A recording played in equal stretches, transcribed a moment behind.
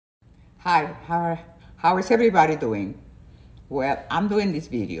Hi, how is everybody doing? Well, I'm doing this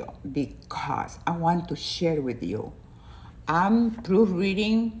video because I want to share with you. I'm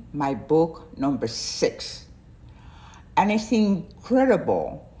proofreading my book number 6, and it's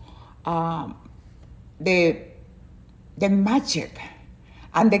incredible. Um, the the magic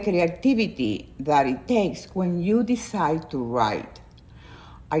and the creativity that it takes when you decide to write.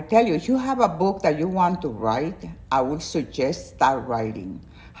 I tell you, if you have a book that you want to write, I would suggest start writing.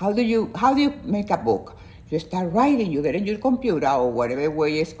 How do you make a book? You start writing, you get in your computer or whatever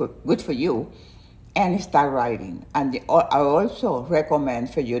way is good for you, and start writing. And I also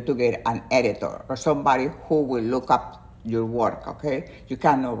recommend for you to get an editor or somebody who will look up your work, okay? You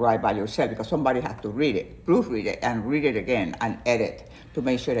cannot write by yourself because somebody has to read it, proofread it, and read it again and edit to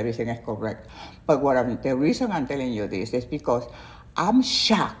make sure everything is correct. But the reason I'm telling you this is because I'm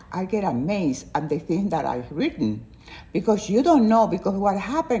shocked. I get amazed at the things that I've written because you don't know. Because what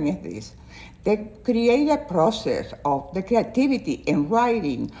happened is this: they create a process of the creativity in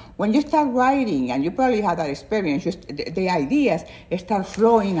writing. When you start writing, and you probably had that experience, the ideas start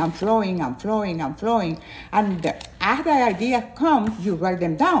flowing and flowing and flowing and flowing, and as the ideas come, you write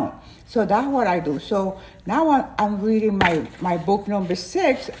them down. So that's what I do. So now I'm reading my book number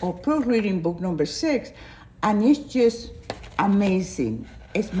 6, or proofreading book number 6, and it's just amazing.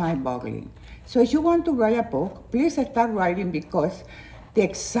 It's mind-boggling. So if you want to write a book, please start writing, because the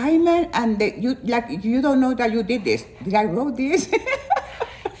excitement and you don't know that you did this. Did I wrote this?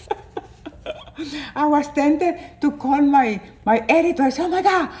 I was tempted to call my editor. I said, oh my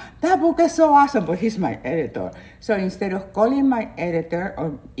God, that book is so awesome, but he's my editor. So instead of calling my editor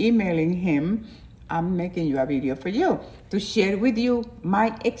or emailing him, I'm making you a video for you to share with you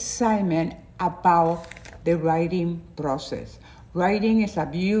my excitement about the writing process. Writing is a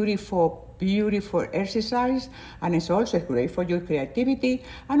beautiful, beautiful exercise, and it's also great for your creativity,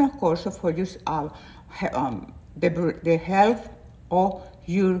 and of course for your, the health of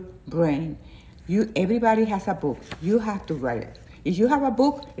your brain. Everybody has a book. You have to write it. If you have a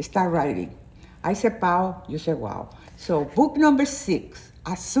book, start writing. I say pow, you say wow. So book number 6,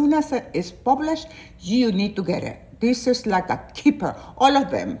 as soon as it's published, you need to get it. This is like a keeper, all of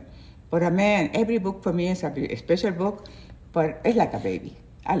them. But man, every book for me is a special book, but it's like a baby.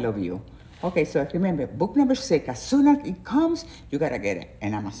 I love you. Okay, so remember, book number 6, as soon as it comes, you gotta get it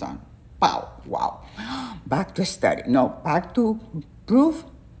in Amazon. Pow, wow. Back to study. No, back to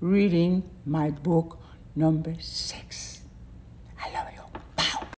proofreading my book number 6.